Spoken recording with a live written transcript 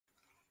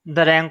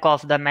the rank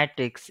of the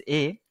matrix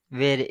A,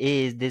 where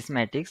A is this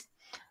matrix.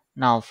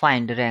 Now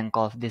find rank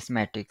of this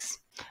matrix.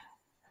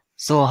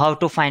 So how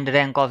to find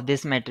rank of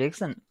this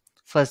matrix? And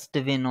first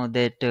we know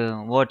that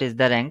what is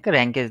the rank.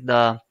 Rank is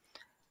the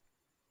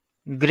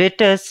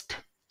greatest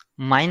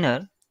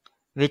minor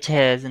which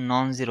has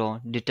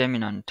non-zero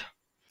determinant.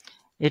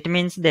 It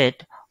means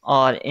that,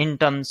 or in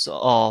terms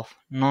of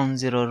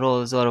non-zero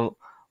rows or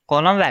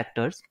column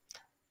vectors,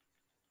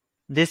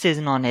 this is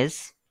known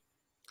as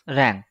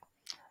rank.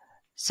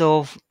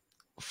 So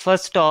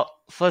first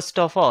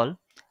of all,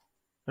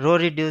 row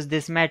reduce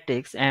this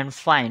matrix and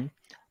find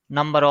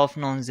number of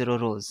non-zero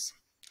rows.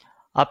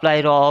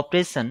 Apply row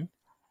operation.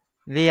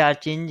 We are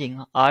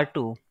changing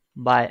R2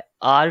 by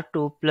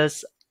R2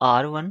 plus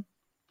R1.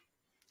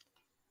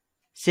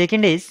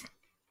 Second is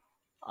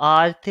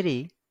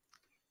R3.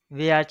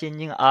 We are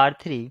changing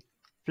R3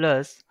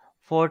 plus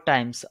 4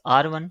 times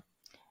R1,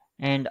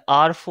 and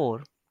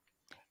R4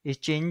 is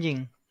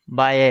changing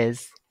by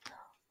as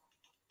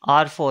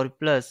R4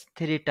 plus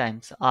 3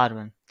 times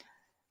R1.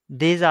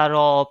 These are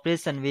all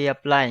operations we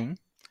applying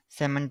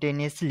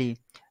simultaneously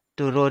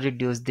to row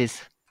reduce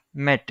this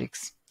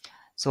matrix.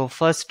 So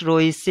first row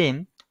is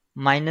same,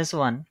 minus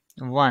 1,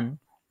 1,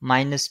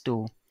 minus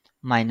 2,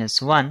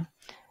 minus 1.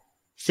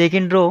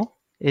 Second row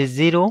is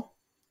 0,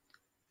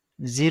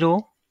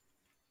 0,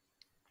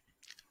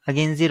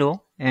 again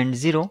 0 and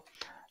 0.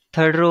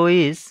 Third row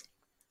is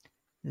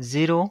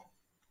 0,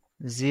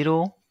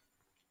 0,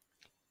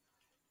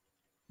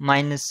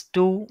 minus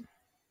 2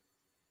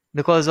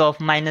 because of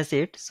minus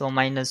 8, so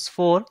minus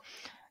 4,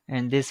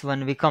 and this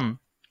one become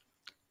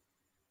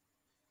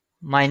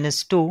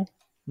minus 2.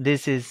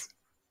 This is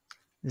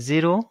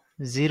 0,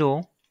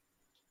 0,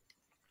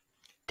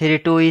 3,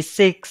 2 is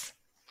 6,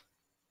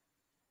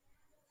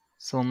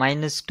 so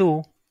minus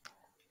 2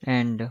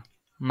 and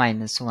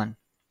minus 1.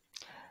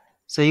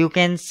 So you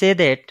can say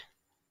that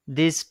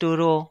these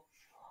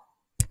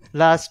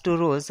last two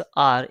rows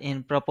are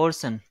in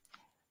proportion.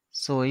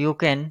 So you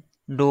can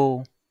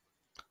do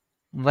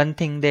one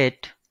thing,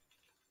 that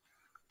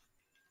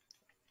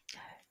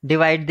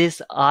divide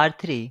this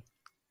R3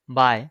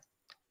 by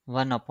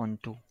 1 upon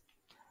 2.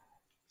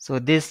 So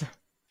this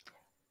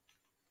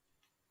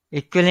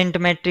equivalent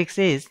matrix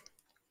is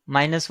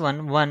minus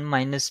 1, 1,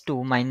 minus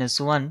 2, minus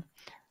 1,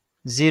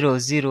 0,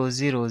 0,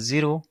 0,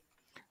 0,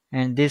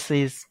 and this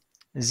is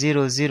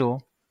 0, 0.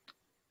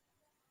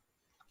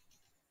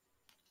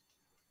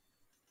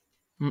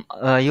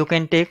 You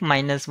can take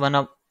minus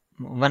 1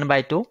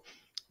 by 2,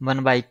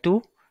 1 by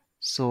 2,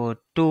 so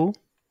 2,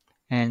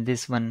 and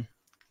this one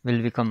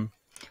will become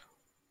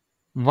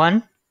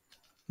 1,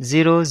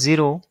 0,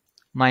 0,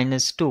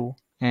 minus 2,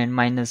 and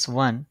minus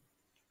 1.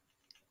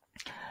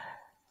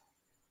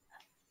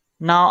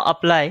 Now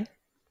apply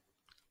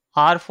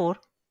R4.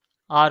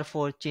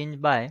 R4 change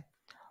by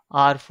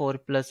R4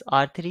 plus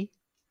R3.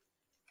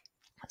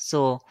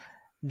 So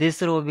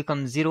this row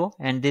becomes 0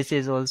 and this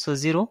is also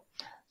 0.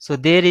 So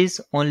there is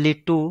only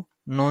 2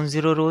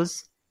 non-zero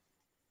rows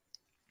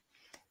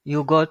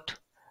you got.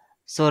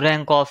 So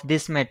rank of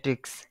this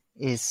matrix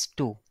is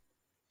 2.